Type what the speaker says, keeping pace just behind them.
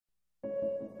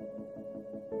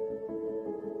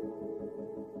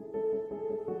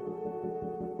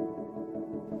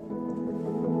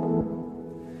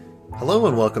Hello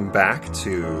and welcome back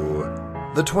to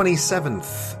the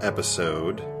 27th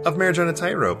episode of Marriage on a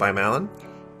Tightrope. I'm Alan.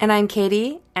 And I'm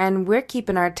Katie, and we're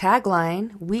keeping our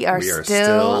tagline, We are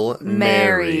still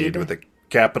married with a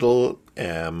capital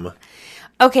M.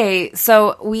 Okay,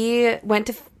 so we went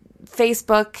to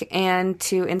Facebook and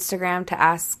to Instagram to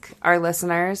ask our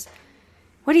listeners,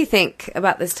 what do you think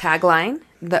about this tagline?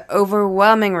 The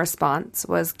overwhelming response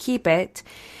was keep it.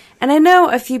 And I know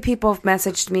a few people have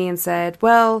messaged me and said,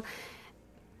 well,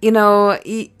 you know,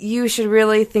 you should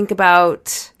really think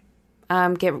about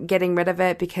getting rid of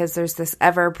it because there's this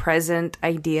ever-present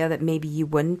idea that maybe you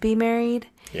wouldn't be married.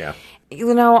 Yeah.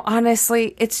 You know,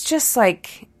 honestly, it's just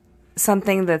like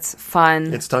something that's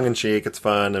fun. It's tongue-in-cheek, it's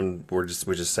fun, and we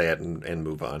just say it and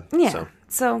move on. Yeah,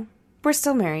 so we're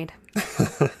still married.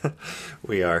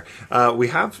 We are. We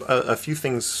have a few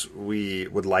things we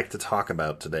would like to talk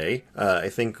about today. I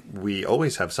think we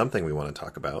always have something we want to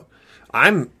talk about.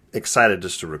 I'm excited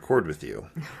just to record with you.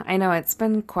 I know, it's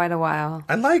been quite a while.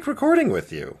 I like recording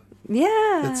with you.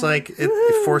 Yeah. It's like,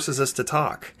 it forces us to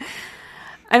talk.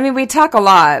 I mean, we talk a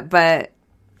lot, but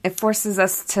it forces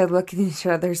us to look in each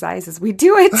other's eyes as we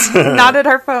do it, not at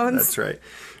our phones. That's right.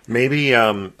 Maybe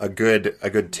a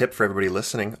good tip for everybody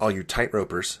listening, all you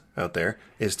tightropers out there,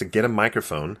 is to get a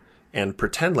microphone and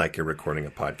pretend like you're recording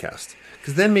a podcast.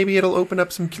 Because then maybe it'll open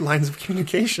up some lines of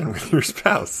communication with your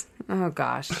spouse. Oh,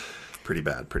 gosh. Pretty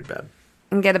bad.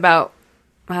 And get about,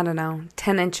 10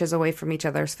 inches away from each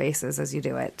other's faces as you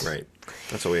do it. Right.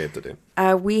 That's what we have to do.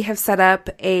 We have set up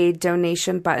a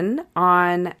donation button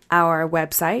on our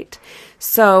website.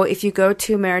 So if you go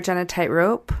to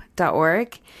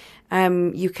marriageonatightrope.org,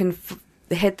 you can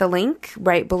hit the link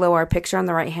right below our picture on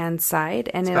the right-hand side.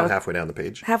 And it's about halfway down the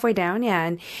page. Halfway down,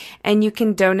 yeah. And you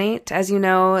can donate. As you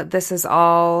know, this is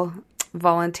all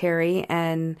voluntary,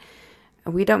 and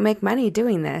we don't make money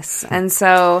doing this. And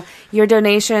so your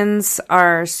donations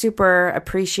are super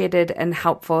appreciated and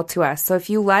helpful to us. So if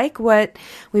you like what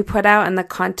we put out and the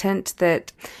content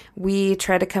that we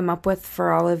try to come up with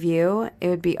for all of you, it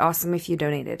would be awesome if you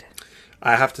donated.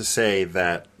 I have to say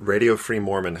that Radio Free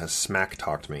Mormon has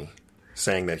smack-talked me,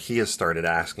 saying that he has started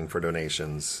asking for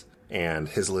donations, and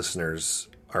his listeners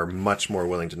are much more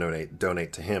willing to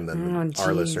donate to him than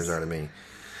our listeners are to me.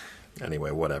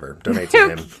 Anyway, whatever. Donate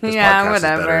to him. This yeah, podcast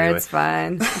whatever. Is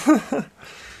better anyway. It's fine.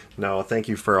 No, thank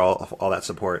you for all that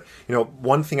support. You know,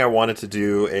 one thing I wanted to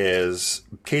do is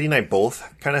Katie and I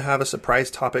both kind of have a surprise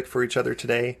topic for each other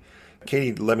today.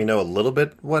 Katie let me know a little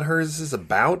bit what hers is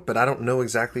about, but I don't know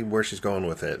exactly where she's going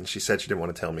with it. And she said she didn't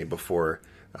want to tell me before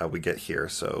we get here.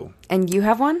 So, and you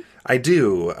have one? I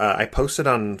do. I posted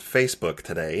on Facebook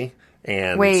today.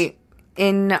 And wait,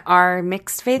 in our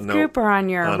mixed faith group or on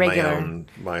your regular? On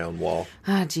my own wall.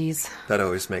 Oh, geez. That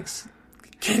always makes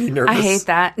Katie nervous. I hate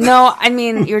that. No, I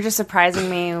mean, you're just surprising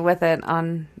me with it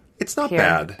on It's not here.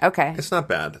 bad. Okay. It's not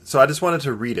bad. So I just wanted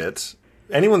to read it.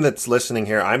 Anyone that's listening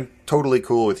here, I'm totally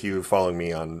cool with you following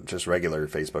me on just regular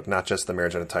Facebook, not just the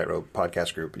Marriage on a Tightrope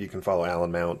podcast group. You can follow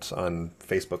Alan Mount on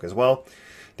Facebook as well.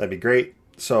 That'd be great.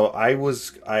 So I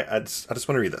just want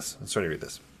to read this.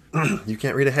 You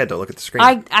can't read ahead. Don't look at the screen.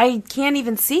 I can't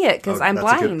even see it because I'm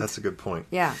blind. That's a good point.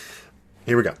 Yeah.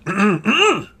 Here we go.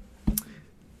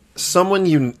 Someone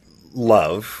you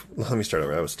love... Let me start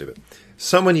over. That was stupid.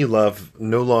 Someone you love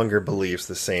no longer believes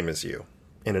the same as you.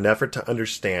 In an effort to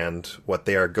understand what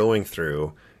they are going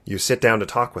through, you sit down to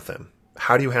talk with them.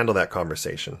 How do you handle that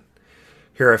conversation?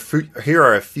 Here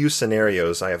are a few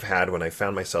scenarios I have had when I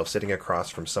found myself sitting across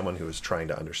from someone who is trying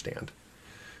to understand.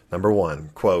 Number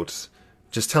 1, quote,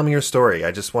 "Just tell me your story.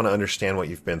 I just want to understand what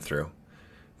you've been through."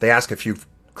 They ask a few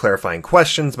clarifying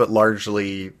questions, but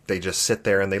largely they just sit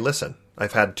there and they listen.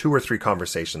 I've had 2 or 3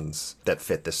 conversations that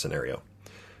fit this scenario.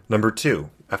 Number 2,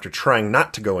 after trying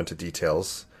not to go into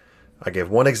details, I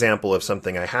give one example of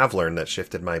something I have learned that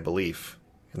shifted my belief.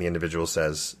 And the individual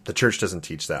says, "The church doesn't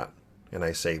teach that." And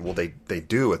I say, "Well, they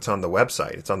do. It's on the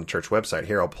website. It's on the church website.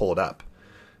 Here, I'll pull it up."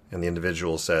 And the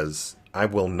individual says, "I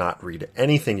will not read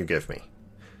anything you give me."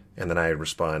 And then I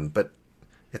respond, "But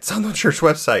it's on the church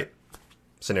website."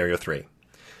 Scenario 3.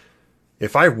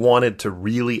 If I wanted to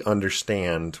really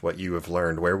understand what you have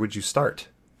learned, where would you start?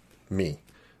 Me.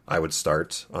 I would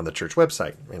start on the church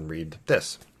website and read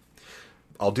this.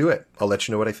 I'll do it. I'll let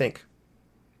you know what I think.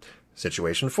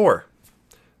 Situation 4.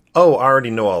 Oh, I already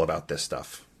know all about this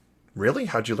stuff. Really?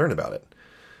 How'd you learn about it?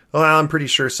 Well, I'm pretty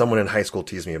sure someone in high school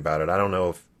teased me about it. I don't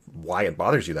know why it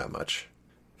bothers you that much.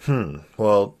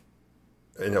 Well,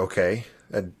 okay.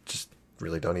 I just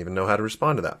really don't even know how to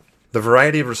respond to that. The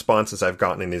variety of responses I've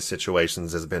gotten in these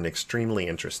situations has been extremely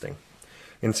interesting.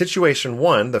 In situation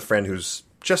 1, the friend who's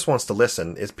just wants to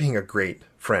listen is being a great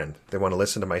friend. They want to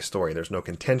listen to my story. There's no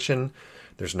contention.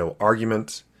 There's no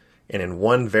argument. And in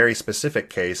one very specific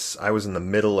case, I was in the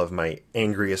middle of my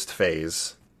angriest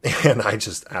phase, and I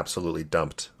just absolutely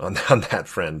dumped on that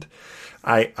friend.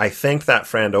 I thanked that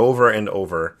friend over and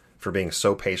over for being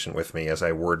so patient with me as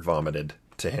I word vomited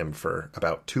to him for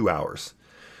about 2 hours.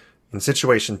 In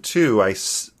situation 2, I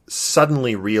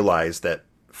suddenly realized that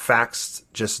facts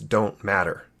just don't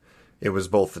matter. It was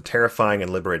both a terrifying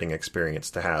and liberating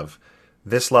experience to have.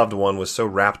 This loved one was so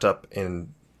wrapped up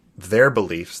in their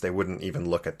beliefs they wouldn't even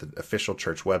look at the official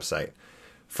church website.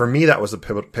 For me, that was a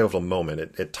pivotal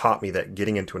moment. It taught me that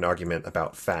getting into an argument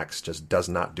about facts just does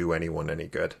not do anyone any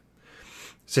good.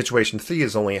 Situation 3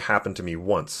 has only happened to me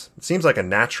once. It seems like a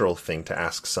natural thing to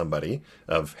ask somebody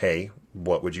of, hey,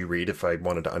 what would you read if I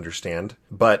wanted to understand?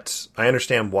 But I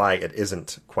understand why it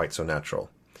isn't quite so natural.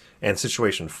 And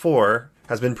situation 4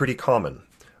 has been pretty common.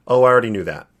 Oh, I already knew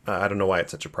that. I don't know why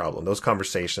it's such a problem. Those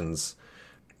conversations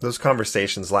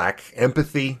lack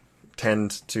empathy,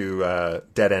 tend to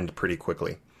dead end pretty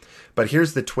quickly. But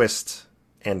here's the twist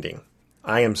ending.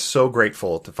 I am so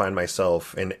grateful to find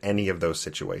myself in any of those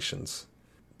situations.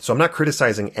 So I'm not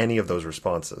criticizing any of those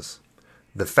responses.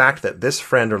 The fact that this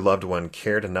friend or loved one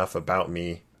cared enough about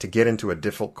me to get into a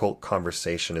difficult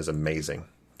conversation is amazing.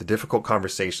 The difficult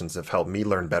conversations have helped me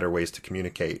learn better ways to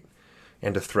communicate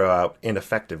and to throw out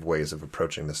ineffective ways of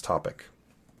approaching this topic.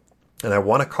 And I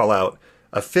want to call out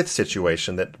a 5th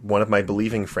situation that one of my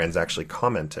believing friends actually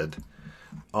commented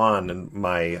on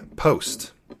my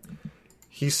post.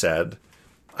 He said,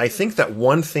 I think that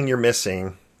one thing you're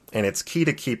missing, and it's key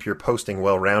to keep your posting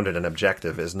well-rounded and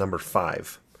objective, is number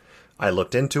 5. I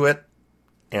looked into it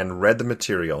and read the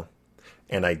material,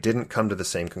 and I didn't come to the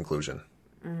same conclusion.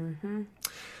 Mm-hmm.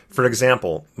 For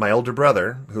example, my older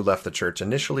brother, who left the church,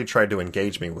 initially tried to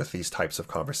engage me with these types of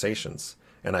conversations,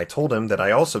 and I told him that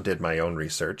I also did my own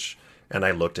research, and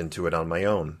I looked into it on my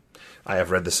own. I have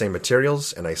read the same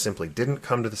materials, and I simply didn't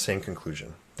come to the same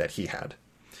conclusion that he had.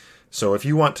 So if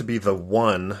you want to be the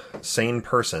one sane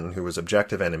person who is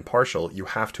objective and impartial, you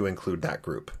have to include that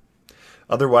group.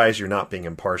 Otherwise, you're not being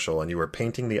impartial, and you are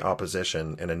painting the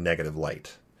opposition in a negative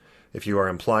light. If you are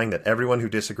implying that everyone who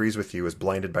disagrees with you is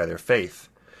blinded by their faith,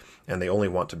 and they only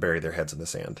want to bury their heads in the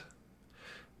sand.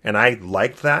 And I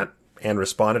liked that and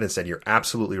responded and said, you're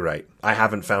absolutely right. I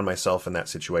haven't found myself in that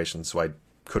situation, so I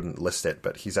couldn't list it,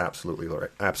 but he's absolutely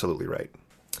right.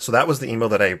 So that was the email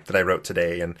that I wrote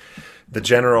today, and the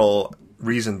general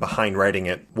reason behind writing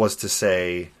it was to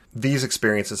say these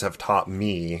experiences have taught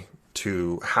me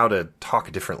to how to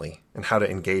talk differently and how to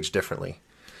engage differently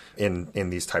in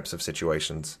these types of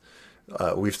situations.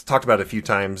 We've talked about it a few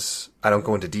times. I don't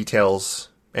go into details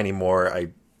anymore. I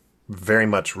very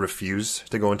much refuse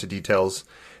to go into details.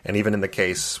 And even in the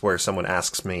case where someone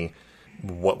asks me,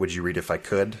 what would you read if I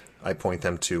could? I point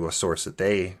them to a source that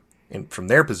they, from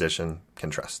their position, can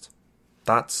trust.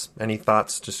 Thoughts? Any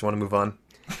thoughts? Just want to move on?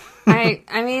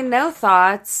 I mean, no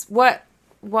thoughts. What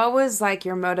was like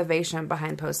your motivation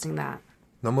behind posting that?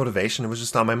 No motivation. It was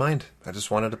just on my mind. I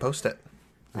just wanted to post it.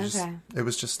 It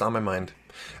was just on my mind.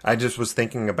 I just was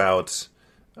thinking about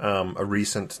a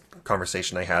recent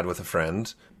conversation I had with a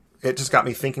friend. It just got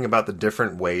me thinking about the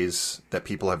different ways that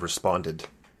people have responded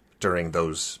during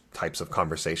those types of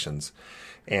conversations.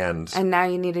 And now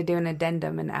you need to do an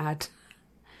addendum and add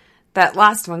that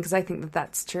last one, because I think that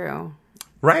that's true.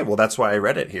 Right. Well, that's why I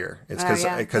read it here. It's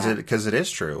because it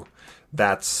is true.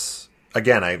 That's,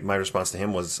 again, my response to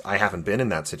him was, I haven't been in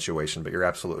that situation, but you're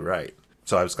absolutely right.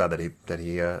 So I was glad that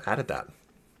he added that.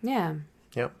 Yeah.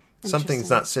 Yep. Something's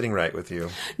not sitting right with you.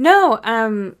 No.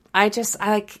 I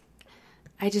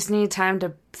just need time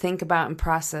to think about and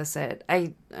process it.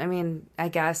 I mean, I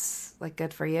guess, like,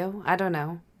 good for you. I don't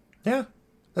know. Yeah.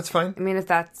 That's fine. I mean, if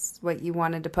that's what you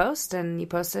wanted to post and you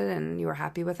posted and you were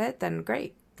happy with it, then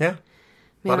great. Yeah.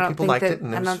 A lot of people liked it,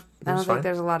 and I don't think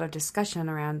there's a lot of discussion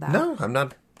around that. No, I'm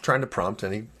not trying to prompt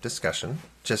any discussion.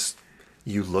 Just,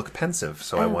 you look pensive,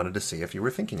 so I wanted to see if you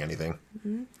were thinking anything.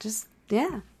 Just,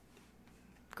 yeah.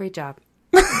 Great job.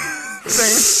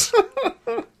 Thanks.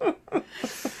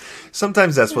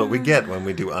 Sometimes that's what we get when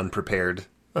we do unprepared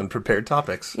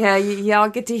topics. Yeah, y'all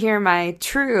get to hear my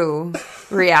true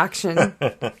reaction.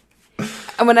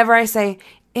 And whenever I say,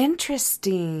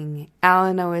 interesting,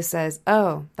 Alan always says,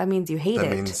 oh, that means you hate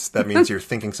it. That means you're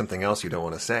thinking something else you don't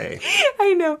want to say.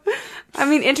 I know. I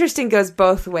mean, interesting goes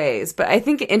both ways, but I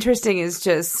think interesting is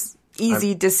just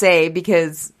easy to say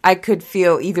because I could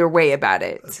feel either way about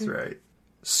it. That's right.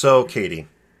 So, Katie,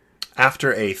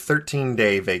 after a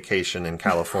 13-day vacation in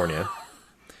California,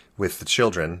 with the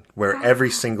children, where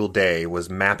every single day was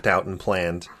mapped out and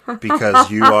planned because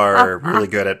you are really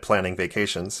good at planning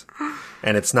vacations.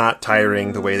 And it's not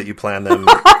tiring the way that you plan them.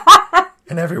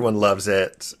 And everyone loves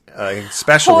it,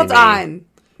 especially Hold me. on.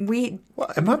 We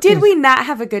not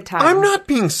have a good time? I'm not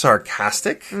being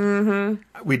sarcastic. Mm-hmm.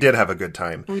 We did have a good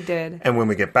time. We did. And when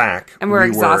we get back, and we're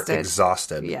exhausted. Were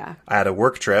exhausted. Yeah. I had a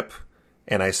work trip,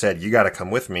 and I said, you got to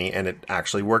come with me, and it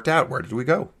actually worked out. Where did we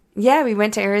go? Yeah, we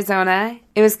went to Arizona.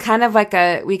 It was kind of like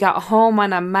we got home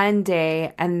on a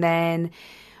Monday, and then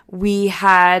we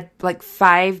had like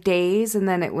 5 days, and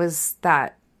then it was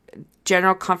that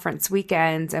general conference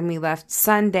weekend, and we left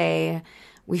Sunday.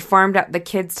 We farmed out the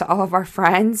kids to all of our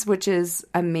friends, which is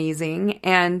amazing,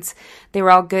 and they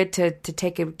were all good to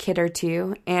take a kid or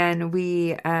two, and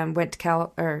we went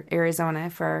to Arizona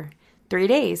for 3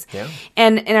 days. Yeah.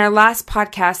 And in our last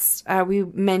podcast, we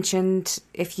mentioned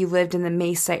if you lived in the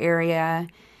Mesa area,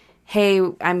 hey,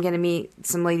 I'm going to meet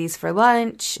some ladies for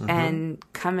lunch and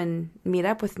come and meet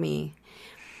up with me.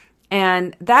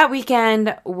 And that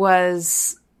weekend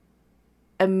was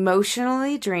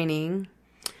emotionally draining.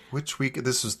 Which week?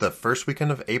 This was the first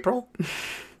weekend of April?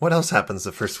 What else happens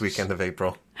the first weekend of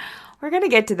April? We're going to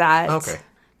get to that. Okay.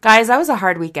 Guys, that was a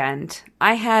hard weekend.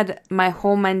 I had my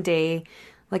whole Monday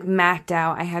mapped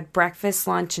out. I had breakfast,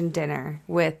 lunch, and dinner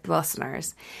with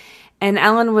listeners. And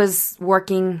Alan was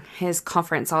working his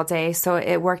conference all day, so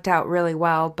it worked out really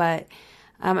well. But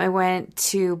I went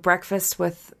to breakfast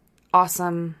with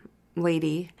awesome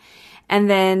lady. And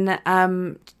then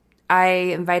I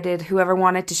invited whoever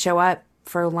wanted to show up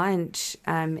for lunch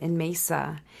in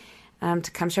Mesa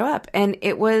to come show up. And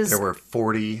it was... There were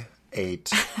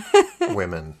 48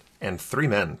 women and 3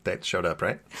 men that showed up,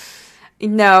 right?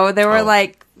 No, there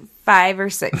were 5 or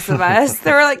 6 of us.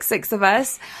 There were 6 of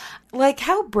us.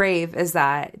 How brave is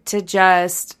that to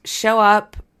just show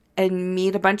up and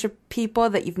meet a bunch of people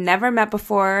that you've never met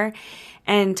before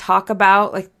and talk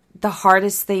about the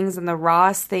hardest things and the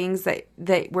rawest things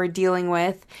that we're dealing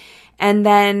with, and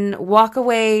then walk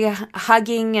away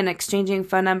hugging and exchanging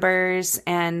phone numbers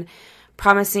and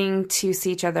promising to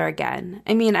see each other again.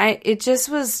 I mean, it just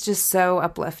was just so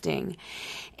uplifting.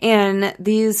 And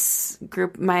these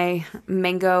group, my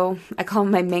mango, I call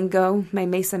them my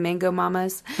Mesa mango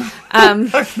mamas.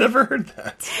 I've never heard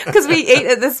that. Because we ate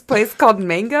at this place called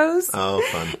Mangoes. Oh,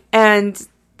 fun. And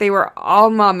they were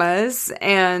all mamas,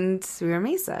 and we were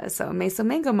Mesa. So Mesa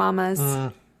mango mamas.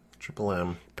 Triple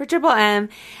M. For Triple M.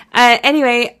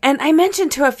 Anyway, and I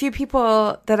mentioned to a few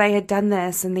people that I had done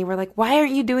this, and they were like, why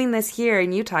aren't you doing this here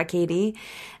in Utah, Katie?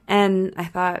 And I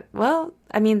thought, well,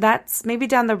 I mean, that's maybe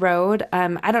down the road.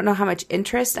 I don't know how much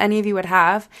interest any of you would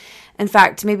have. In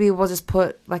fact, maybe we'll just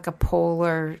put a poll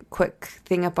or quick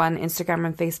thing up on Instagram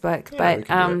and Facebook. Yeah,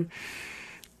 but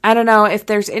I don't know if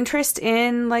there's interest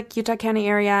in Utah County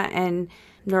area and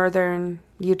northern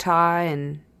Utah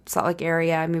and Salt Lake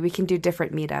area. I mean, we can do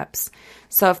different meetups.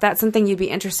 So if that's something you'd be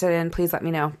interested in, please let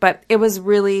me know. But it was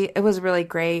really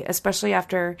great, especially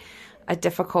after a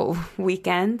difficult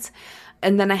weekend.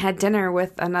 And then I had dinner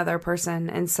with another person.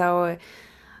 And so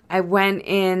I went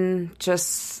in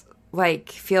just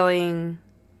feeling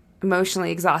emotionally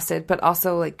exhausted, but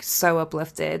also so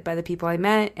uplifted by the people I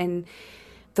met and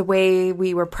the way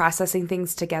we were processing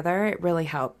things together. It really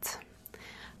helped.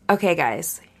 Okay,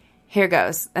 guys, here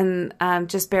goes. And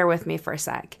just bear with me for a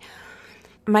sec.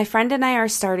 My friend and I are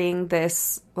starting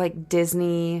this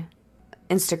Disney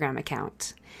Instagram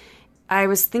account. I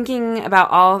was thinking about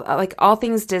all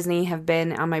things Disney have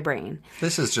been on my brain.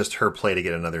 This is just her play to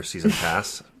get another season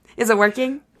pass. Is it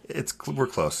working? We're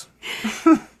close.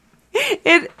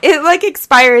 It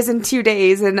expires in 2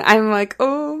 days, and I'm like,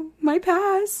 oh, my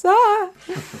pass.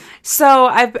 So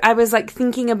I was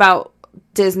thinking about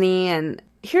Disney, and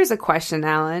here's a question,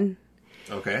 Alan.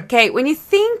 Okay, when you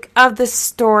think of the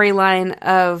storyline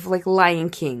of Lion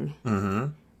King,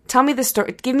 tell me the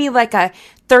story. Give me a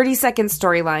 30-second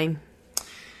storyline.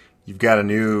 You've got a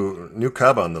new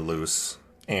cub on the loose,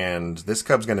 and this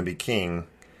cub's going to be king,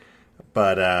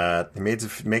 but he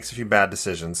makes a few bad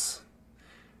decisions.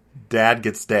 Dad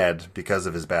gets dead because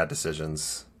of his bad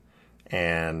decisions,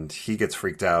 and he gets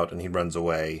freaked out, and he runs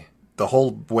away. The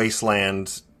whole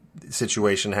wasteland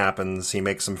situation happens. He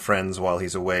makes some friends while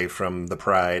he's away from the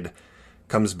pride,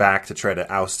 comes back to try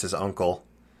to oust his uncle,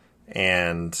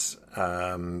 and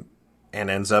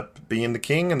ends up being the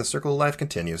king, and the circle of life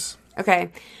continues.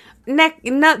 Okay.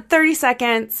 Not 30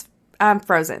 seconds.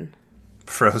 Frozen.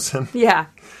 Frozen? Yeah.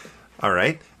 All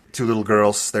right. 2 little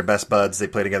girls. They're best buds. They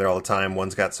play together all the time.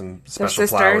 One's got some special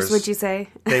sisters, powers. Would you say?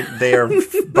 They are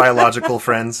biological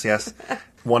friends, yes.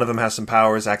 One of them has some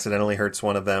powers, accidentally hurts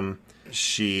one of them.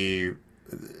 She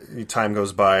time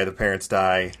goes by, the parents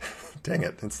die. Dang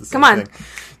it, it's the same Come on. thing.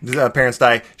 The parents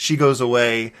die. She goes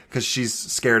away because she's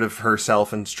scared of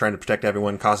herself and is trying to protect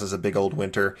everyone, causes a big old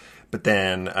winter. But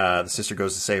then the sister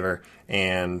goes to save her,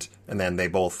 and then they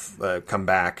both come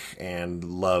back, and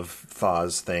love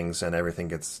thaws things, and everything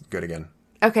gets good again.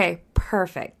 Okay,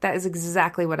 perfect. That is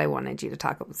exactly what I wanted you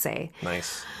to say.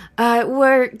 Nice.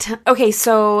 Okay,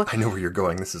 so I know where you're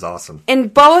going. This is awesome. in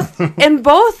both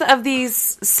of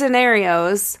these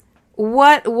scenarios,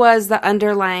 what was the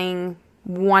underlying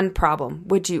one problem?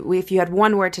 If you had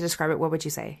one word to describe it, what would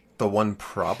you say? The one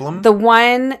problem? The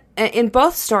one in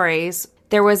both stories,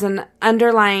 there was an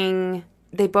underlying.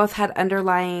 They both had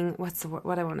underlying.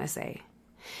 What I want to say?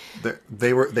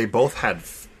 They were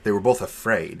both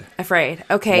afraid. Afraid.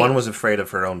 Okay. One was afraid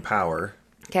of her own power.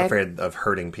 Okay. Afraid of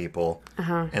hurting people.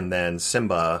 Uh-huh. And then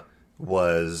Simba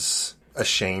was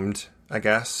ashamed, I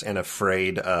guess, and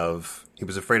he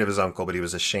was afraid of his uncle, but he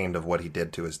was ashamed of what he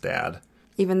did to his dad.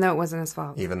 Even though it wasn't his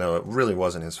fault. Even though it really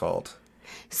wasn't his fault.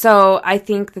 So I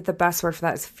think that the best word for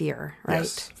that is fear, right?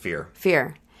 Yes, fear.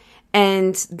 Fear.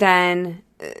 And then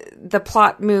the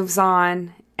plot moves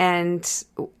on, and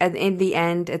in the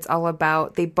end,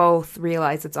 they both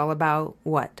realize it's all about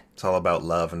what? It's all about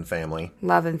love and family.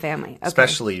 Love and family. Okay.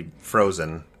 Especially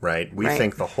Frozen, right? We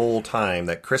think the whole time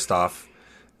that Kristoff,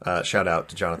 shout out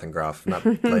to Jonathan Groff, not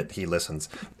that he listens,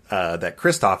 that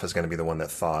Kristoff is going to be the one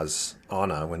that thaws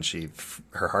Anna when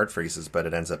her heart freezes, but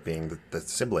it ends up being the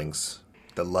siblings,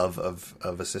 the love of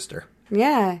a sister.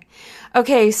 Yeah.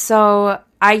 Okay, so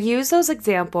I use those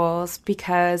examples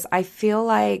because I feel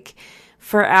like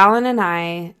for Alan and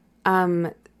I,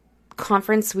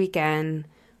 conference weekend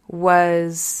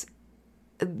was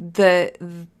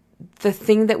the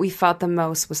thing that we felt the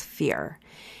most was fear.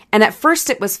 And at first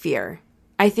it was fear.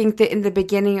 I think that in the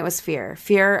beginning it was fear.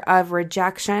 Fear of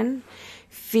rejection,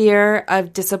 fear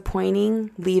of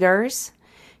disappointing leaders,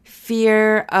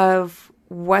 fear of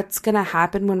what's going to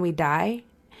happen when we die,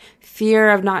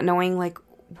 fear of not knowing, like,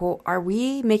 well, are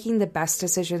we making the best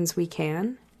decisions we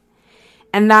can?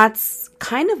 And that's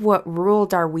kind of what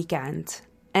ruled our weekend.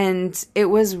 And it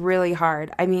was really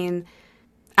hard. I mean,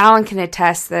 Alan can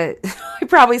attest that I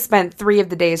probably spent 3 of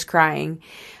the days crying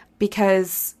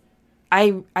because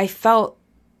I felt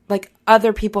like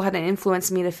other people had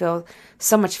influenced me to feel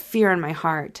so much fear in my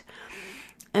heart.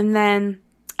 And then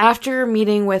after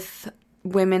meeting with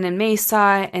women in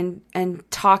Mesa and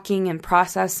talking and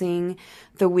processing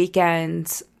the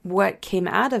weekend, what came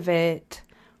out of it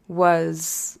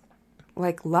was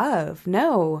like love.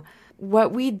 No,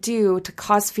 what we do to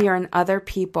cause fear in other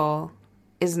people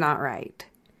is not right.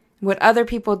 What other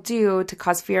people do to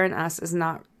cause fear in us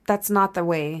that's not the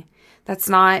way. That's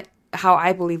not how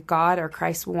I believe God or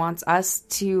Christ wants us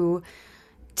to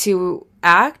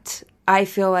act. I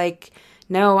feel like,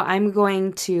 no, I'm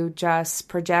going to just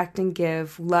project and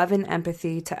give love and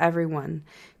empathy to everyone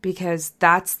because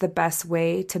that's the best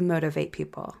way to motivate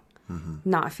people,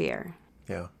 not fear.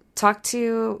 Yeah. Talk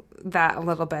to that a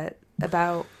little bit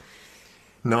about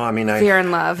fear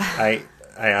and love. I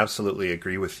absolutely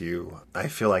agree with you. I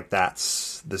feel like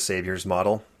that's the Savior's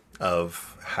model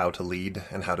of how to lead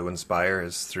and how to inspire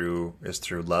is through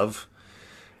love.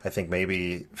 I think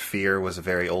maybe fear was a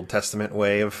very Old Testament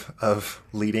way of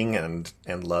leading, and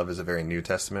love is a very New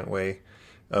Testament way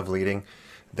of leading.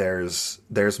 There's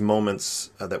moments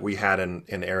that we had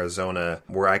in Arizona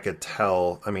where I could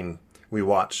tell. I mean, we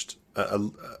watched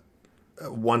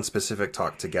one specific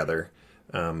talk together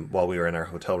while we were in our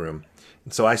hotel room,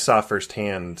 and so I saw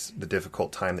firsthand the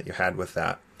difficult time that you had with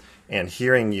that. And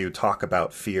hearing you talk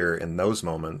about fear in those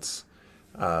moments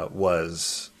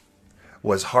was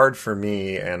hard for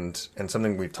me, and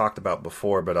something we've talked about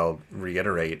before, but I'll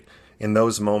reiterate. In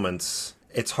those moments,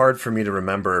 it's hard for me to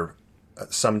remember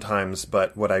sometimes,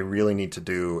 but what I really need to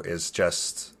do is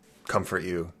just comfort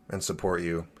you and support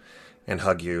you and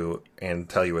hug you and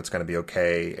tell you it's going to be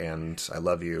okay and I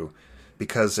love you,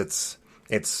 because it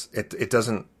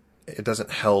doesn't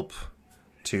help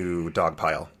to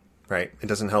dogpile. Right? It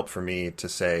doesn't help for me to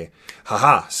say,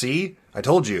 haha, see, I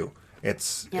told you.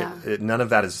 None of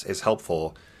that is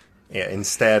helpful.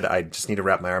 Instead, I just need to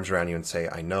wrap my arms around you and say,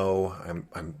 I know,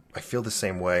 I feel the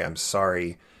same way. I'm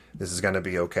sorry. This is going to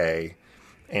be okay.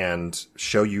 And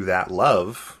show you that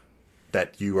love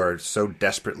that you are so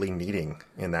desperately needing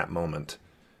in that moment.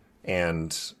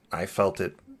 And I felt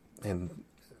it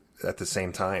at the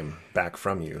same time back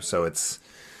from you. So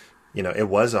it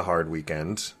was a hard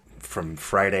weekend from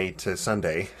Friday to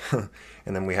Sunday.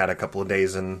 And then we had a couple of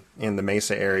days in the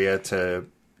Mesa area to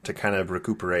kind of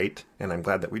recuperate. And I'm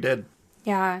glad that we did.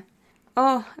 Yeah.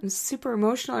 Oh, I'm super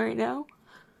emotional right now.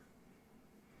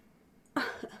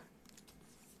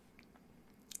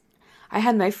 I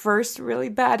had my first really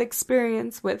bad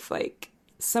experience with, like,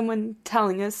 someone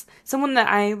telling us, someone that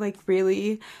I, like,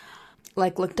 really,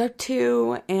 like, looked up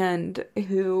to and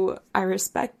who I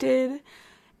respected.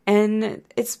 And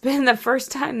it's been the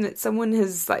first time that someone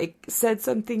has, like, said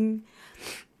something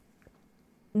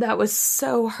that was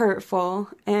so hurtful.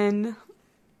 And,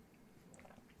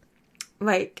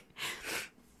 like,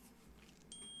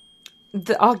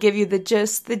 I'll give you the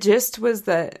gist. The gist was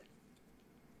that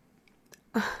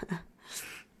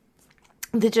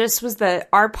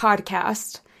our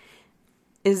podcast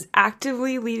is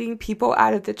actively leading people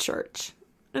out of the church.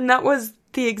 And that was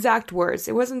the exact words.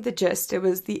 It wasn't the gist. It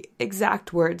was the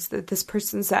exact words that this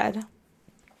person said.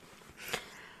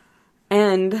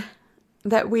 And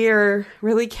that we're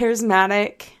really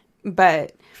charismatic,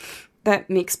 but that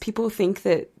makes people think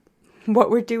that what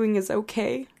we're doing is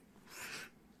okay.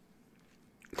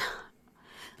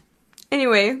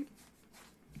 Anyway,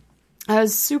 I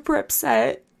was super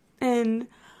upset, and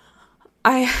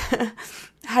I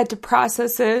had to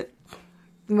process it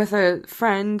with a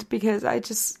friend because I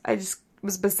just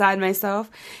was beside myself.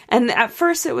 And at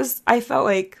first I felt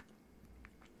like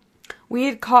we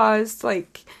had caused,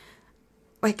 like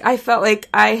I felt like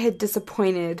I had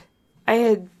disappointed.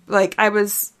 I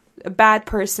was a bad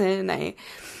person. I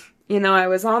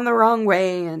was on the wrong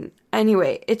way. And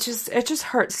anyway, it just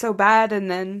hurt so bad.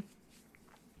 And then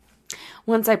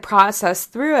once I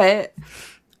processed through it,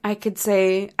 I could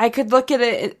look at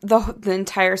it, the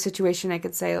entire situation. I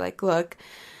could say, like, look,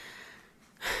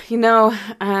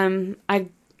 I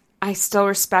still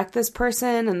respect this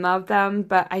person and love them,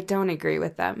 but I don't agree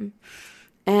with them.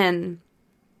 And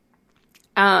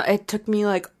it took me,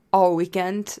 like, all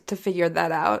weekend to figure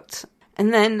that out.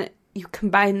 And then you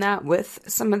combine that with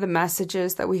some of the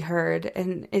messages that we heard,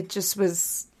 and it just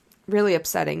was really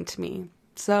upsetting to me.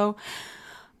 So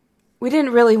we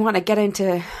didn't really want to get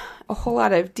into a whole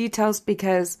lot of details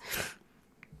because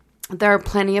there are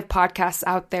plenty of podcasts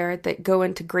out there that go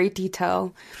into great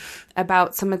detail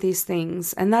about some of these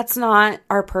things. And that's not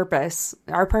our purpose.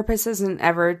 Our purpose isn't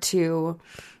ever to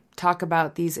talk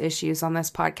about these issues on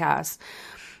this podcast.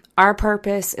 Our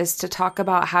purpose is to talk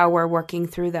about how we're working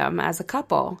through them as a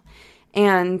couple.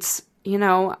 And,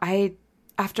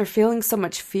 after feeling so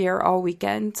much fear all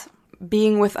weekend,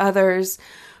 being with others,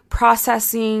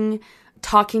 processing,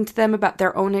 talking to them about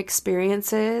their own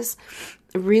experiences,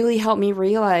 really helped me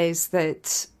realize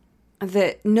that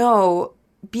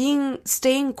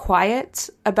staying quiet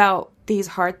about these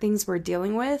hard things we're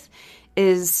dealing with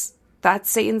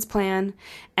that's Satan's plan.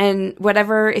 And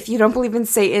whatever, if you don't believe in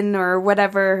Satan or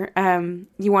whatever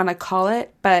you want to call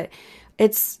it, but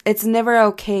it's never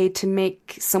okay to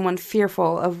make someone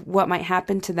fearful of what might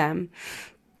happen to them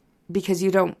because you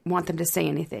don't want them to say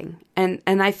anything. And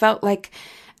I felt like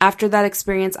after that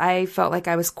experience, I felt like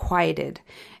I was quieted,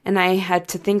 and I had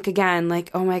to think again,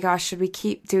 like, oh my gosh, should we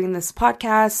keep doing this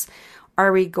podcast?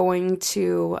 Are we going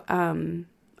to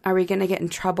get in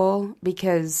trouble?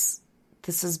 Because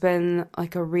this has been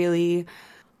like a really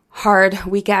hard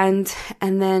weekend.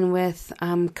 And then with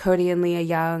Cody and Leah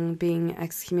Young being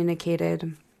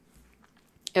excommunicated,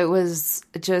 it was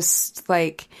just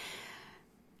like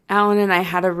Alan and I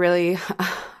had a really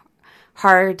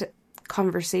hard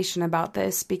conversation about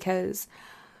this, because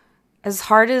as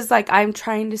hard as, like, I'm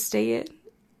trying to stay it,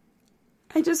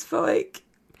 I just feel like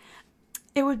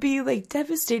it would be, like,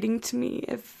 devastating to me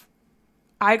if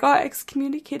I got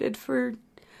excommunicated for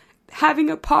having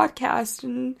a podcast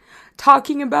and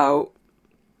talking about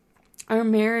our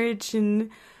marriage and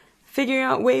figuring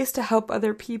out ways to help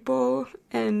other people.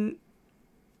 And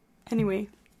anyway,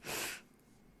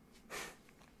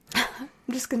 I'm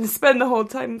just going to spend the whole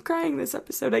time crying this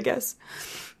episode, I guess.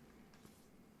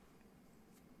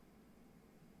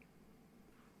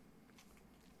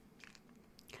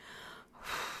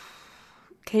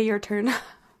 Okay, your turn.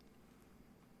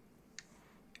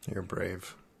 You're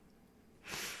brave.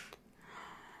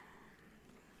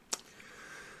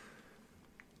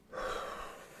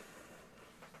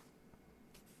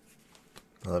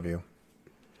 I love you.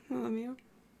 I love you.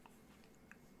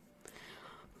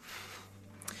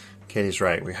 Katie's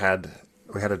right. We had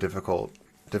a difficult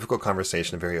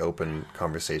conversation, a very open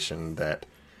conversation that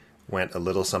went a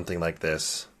little something like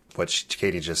this. What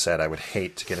Katie just said, I would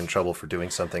hate to get in trouble for doing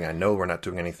something. I know we're not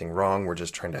doing anything wrong. We're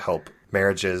just trying to help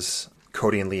marriages.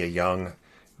 Cody and Leah Young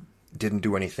didn't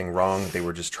do anything wrong. They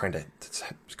were just trying to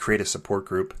create a support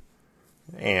group.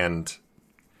 And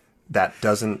that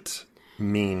doesn't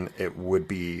mean it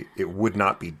would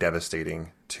not be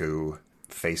devastating to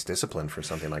face discipline for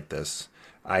something like this.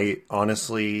 I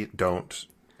honestly don't.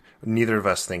 Neither of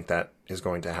us think that is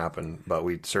going to happen, but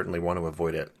we certainly want to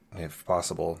avoid it if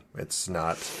possible. It's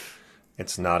not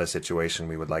a situation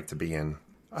we would like to be in.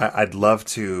 I'd love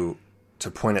to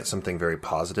point at something very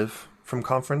positive from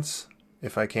conference,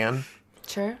 if I can.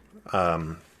 Sure.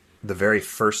 The very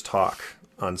first talk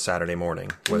on Saturday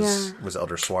morning was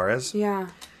Elder Suarez. Yeah.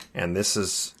 And this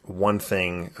is one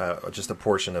thing, just a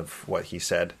portion of what he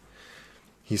said.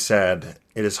 He said,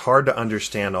 "It is hard to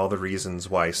understand all the reasons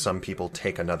why some people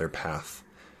take another path.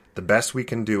 The best we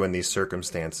can do in these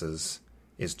circumstances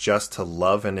is just to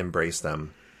love and embrace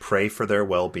them, pray for their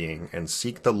well-being, and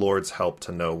seek the Lord's help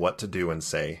to know what to do and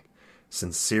say.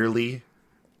 Sincerely,"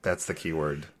 that's the key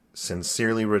word,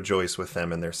 "sincerely rejoice with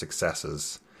them in their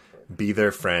successes. Be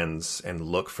their friends and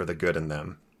look for the good in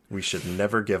them. We should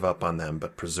never give up on them,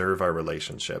 but preserve our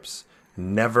relationships.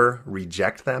 Never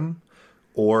reject them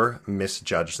or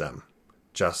misjudge them.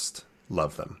 Just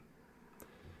love them."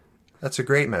 That's a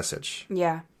great message.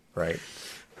 Yeah. Right.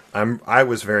 I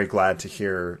was very glad to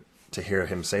hear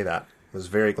him say that. I was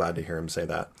very glad to hear him say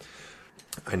that.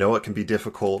 I know it can be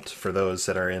difficult for those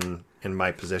that are in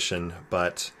my position,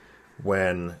 but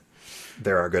when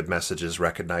there are good messages,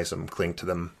 recognize them, cling to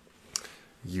them,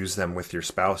 use them with your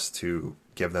spouse to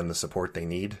give them the support they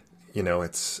need. You know,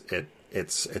 it's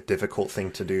a difficult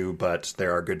thing to do, but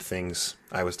there are good things.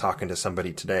 I was talking to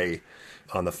somebody today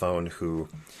on the phone who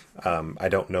I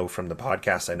don't know from the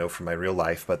podcast. I know from my real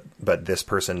life, but this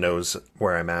person knows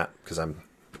where I'm at because I'm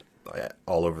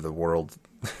all over the world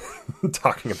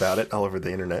talking about it, all over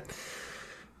the internet.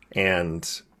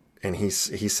 And he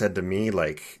said to me,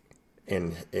 like,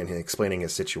 in explaining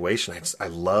his situation, I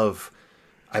love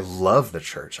the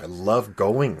church. I love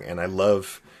going, and I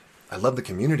love the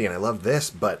community, and I love this,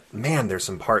 but man, there's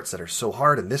some parts that are so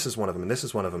hard, and this is one of them, and this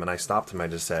is one of them. And I stopped him. I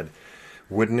just said,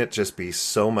 wouldn't it just be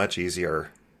so much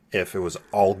easier if it was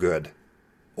all good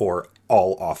or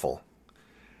all awful?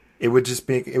 It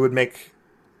would make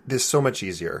this so much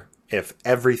easier if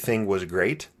everything was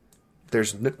great.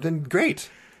 Then great.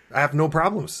 I have no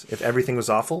problems. If everything was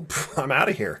awful, I'm out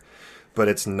of here. But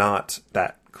it's not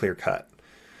that clear cut.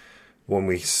 When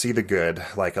we see the good,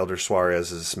 like Elder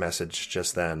Suarez's message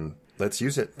just then, let's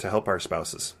use it to help our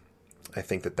spouses. I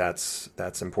think that's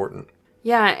important.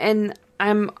 Yeah, and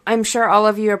I'm sure all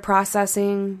of you are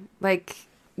processing, like,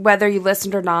 whether you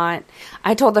listened or not.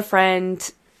 I told a friend,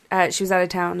 she was out of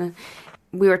town, and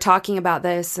we were talking about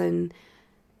this, and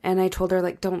I told her,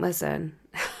 like, don't listen.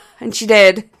 And she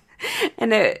did.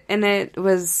 And it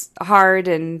was hard,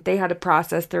 and they had to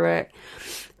process through it.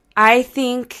 I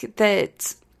think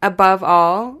that above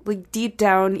all, like, deep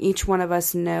down, each one of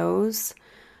us knows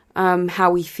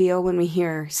how we feel when we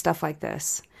hear stuff like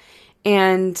this.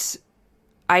 And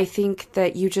I think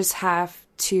that you just have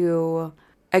to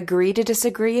agree to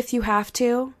disagree if you have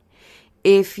to.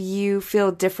 If you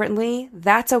feel differently,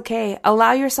 that's okay.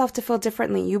 Allow yourself to feel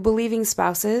differently. You believing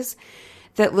spouses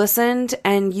that listened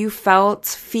and you felt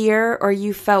fear or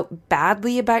you felt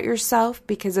badly about yourself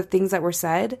because of things that were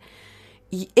said,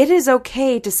 it is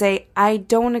okay to say, I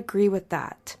don't agree with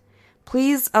that.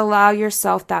 Please allow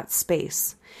yourself that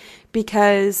space,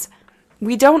 because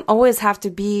we don't always have to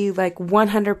be like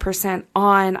 100%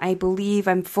 on. I believe,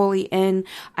 I'm fully in.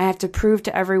 I have to prove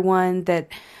to everyone that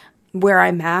where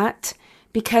I'm at,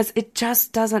 because it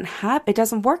just doesn't happen. It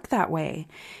doesn't work that way.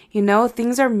 You know,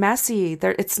 things are messy.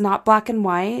 It's not black and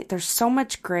white. There's so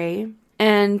much gray.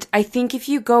 And I think if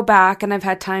you go back, and I've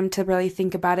had time to really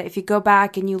think about it, if you go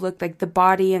back and you look like the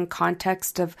body and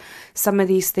context of some of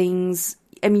these things,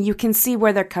 I mean, you can see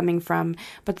where they're coming from,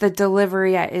 but the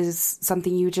delivery is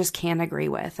something you just can't agree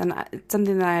with. And it's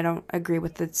something that I don't agree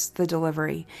with. It's the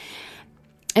delivery.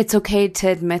 It's okay to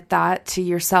admit that to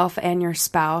yourself and your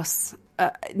spouse.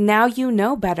 Now you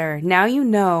know better. Now you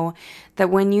know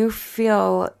that when you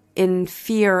feel in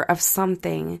fear of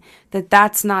something,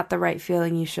 that's not the right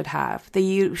feeling you should have. That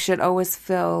you should always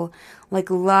feel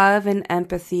like love and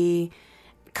empathy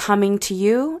coming to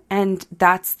you, and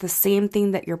that's the same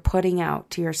thing that you're putting out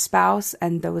to your spouse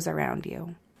and those around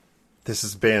you. This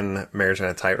has been Marriage on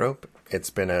a Tightrope. It's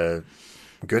been a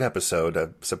good episode,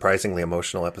 a surprisingly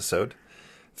emotional episode.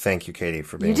 Thank you, Katie,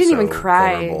 for being so vulnerable. You didn't even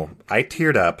cry. I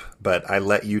teared up, but I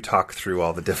let you talk through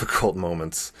all the difficult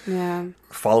moments. Yeah.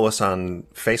 Follow us on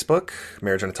Facebook,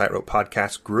 Marriage on a Tightrope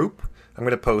podcast group. I'm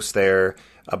going to post there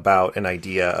about an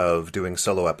idea of doing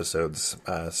solo episodes.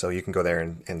 So you can go there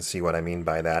and see what I mean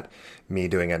by that. Me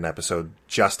doing an episode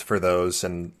just for those,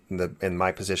 and in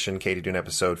my position, Katie doing an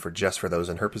episode just for those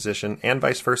in her position, and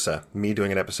vice versa. Me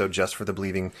doing an episode just for the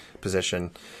believing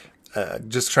position.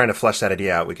 Just trying to flesh that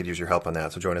idea out. We could use your help on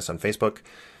that. So join us on Facebook.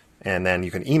 And then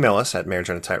you can email us at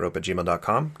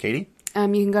marriageonatightrope@gmail.com. Katie?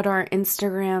 You can go to our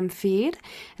Instagram feed,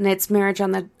 and it's Marriage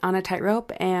on a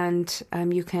Tightrope, and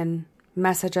you can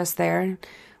message us there.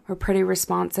 We're pretty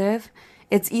responsive.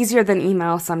 It's easier than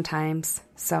email sometimes.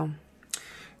 So,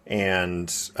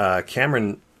 and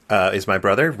Cameron is my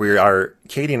brother.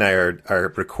 Katie and I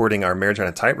are recording our Marriage on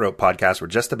a Tightrope podcast. We're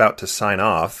just about to sign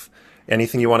off.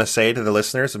 Anything you want to say to the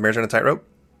listeners of Marriage on a Tightrope?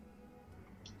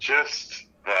 Just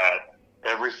that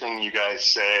everything you guys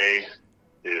say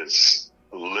is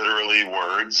literally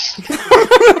words.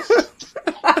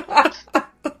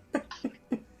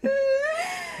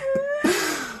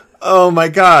 Oh my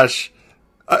gosh.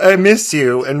 I miss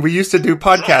you, and we used to do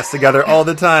podcasts together all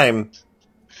the time.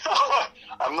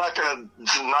 I'm not gonna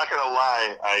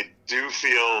lie. I do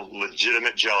feel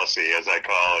legitimate jealousy, as I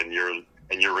call in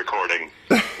your recording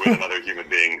with another human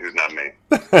being who's not me.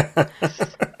 But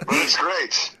it's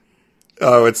great.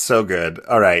 Oh, it's so good.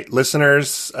 All right,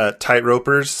 listeners,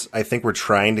 Tightropers, I think we're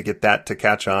trying to get that to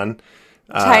catch on.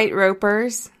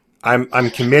 Tightropers. I'm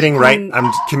committing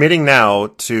I'm committing now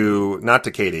to, not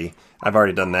to Katie. I've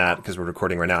already done that because we're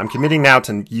recording right now. I'm committing now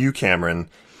to you, Cameron,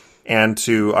 and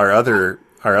to our other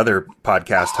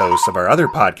podcast hosts of our other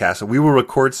podcast that we will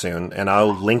record soon, and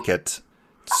I'll link it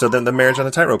so that the Marriage on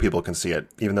a Tightrope people can see it,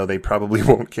 even though they probably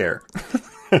won't care.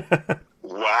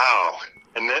 Wow.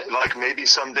 And then, maybe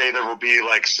someday there will be,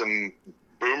 some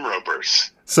boom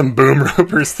ropers. Some boom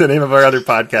ropers. The name of our other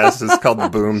podcast is called The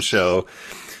Boom Show.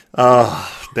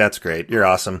 Oh, that's great. You're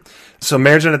awesome. So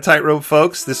Marriage on a Tightrope,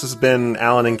 folks. This has been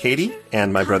Alan and Katie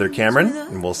and my brother Cameron,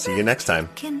 and we'll see you next time.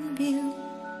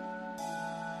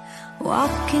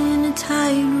 Walking a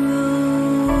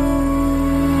tightrope.